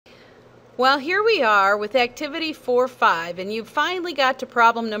Well, here we are with activity 4-5, and you finally got to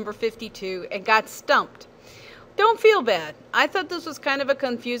problem number 52 and got stumped. Don't feel bad. I thought this was kind of a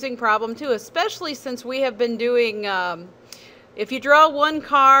confusing problem too, especially since we have been doing, if you draw one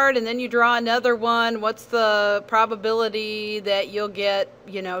card and then you draw another one, what's the probability that you'll get,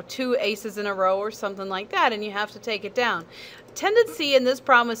 two aces in a row or something like that, and you have to take it down. Tendency in this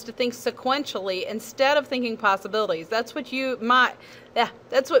problem is to think sequentially instead of thinking possibilities. That's what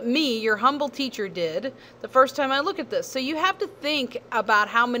that's what me, your humble teacher, did the first time I look at this. So you have to think about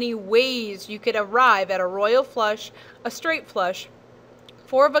how many ways you could arrive at a royal flush, a straight flush,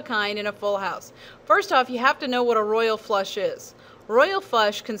 four of a kind, and a full house. First off, you have to know what a royal flush is. Royal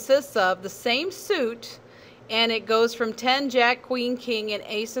flush consists of the same suit, and it goes from 10, Jack, Queen, King, and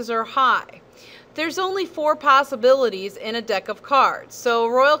aces are high. There's only four possibilities in a deck of cards. So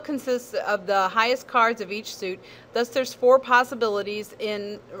royal consists of the highest cards of each suit. Thus there's four possible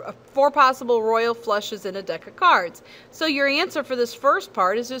royal flushes in a deck of cards. So your answer for this first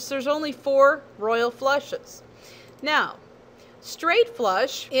part is just there's only four royal flushes. Now, straight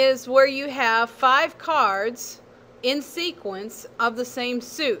flush is where you have 5 cards in sequence of the same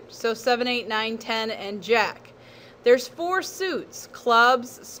suit. So 7, 8, 9, 10, and Jack. There's 4 suits: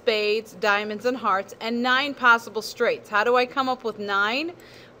 clubs, spades, diamonds, and hearts, and 9 possible straights. How do I come up with 9?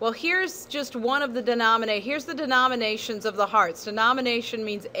 Well, here's just one of the here's the denominations of the hearts. Denomination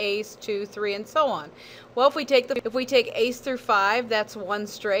means ace, 2, 3, and so on. Well, if we take ace through 5, that's 1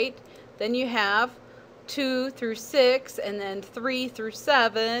 straight. Then you have 2 through 6, and then 3 through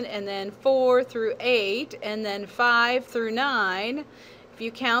 7, and then 4 through 8, and then 5 through 9. If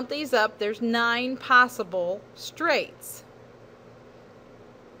you count these up, there's 9 possible straights.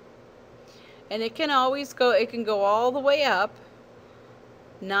 And it can go all the way up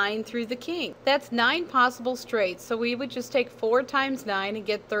 9 through the king. That's 9 possible straights. So we would just take 4 times 9 and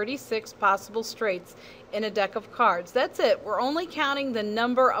get 36 possible straights in a deck of cards. That's it. We're only counting the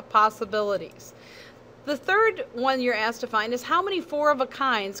number of possibilities. The third one you're asked to find is how many 4 of a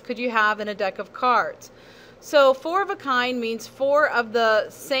kinds could you have in a deck of cards? So 4 of a kind means 4 of the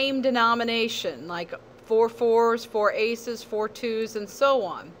same denomination, like 4 4s, 4 aces, 4 2s, and so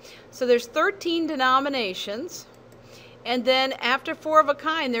on. So there's 13 denominations, and then after 4 of a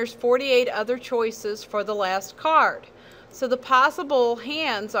kind, there's 48 other choices for the last card. So the possible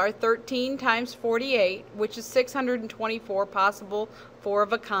hands are 13 times 48, which is 624 possible 4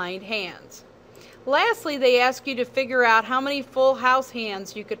 of a kind hands. Lastly, they ask you to figure out how many full house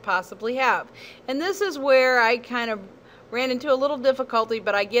hands you could possibly have. And this is where I kind of ran into a little difficulty,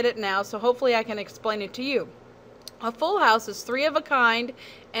 but I get it now, so hopefully I can explain it to you. A full house is 3 of a kind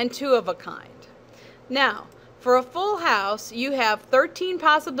and 2 of a kind. Now, for a full house, you have 13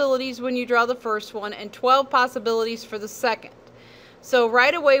 possibilities when you draw the first one and 12 possibilities for the second. So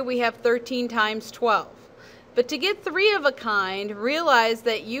right away we have 13 times 12. But to get 3 of a kind, realize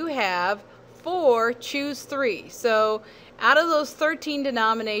that you have 4, choose 3. So out of those 13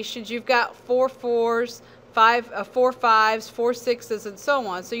 denominations, you've got 4 4s, 4 5s, 4 6s, and so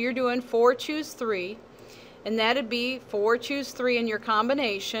on. So you're doing 4, choose 3, and that'd be 4, choose 3 in your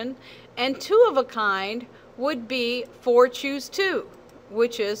combination. And 2 of a kind would be 4, choose 2,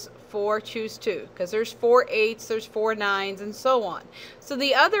 which is 4, choose 2, because there's 4 8s, there's 4 9s, and so on. So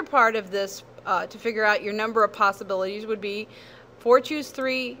the other part of this, to figure out your number of possibilities, would be 4, choose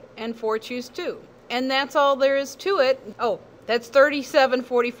 3, and 4, choose 2. And that's all there is to it. Oh, that's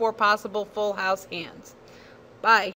 3744 possible full house hands. Bye.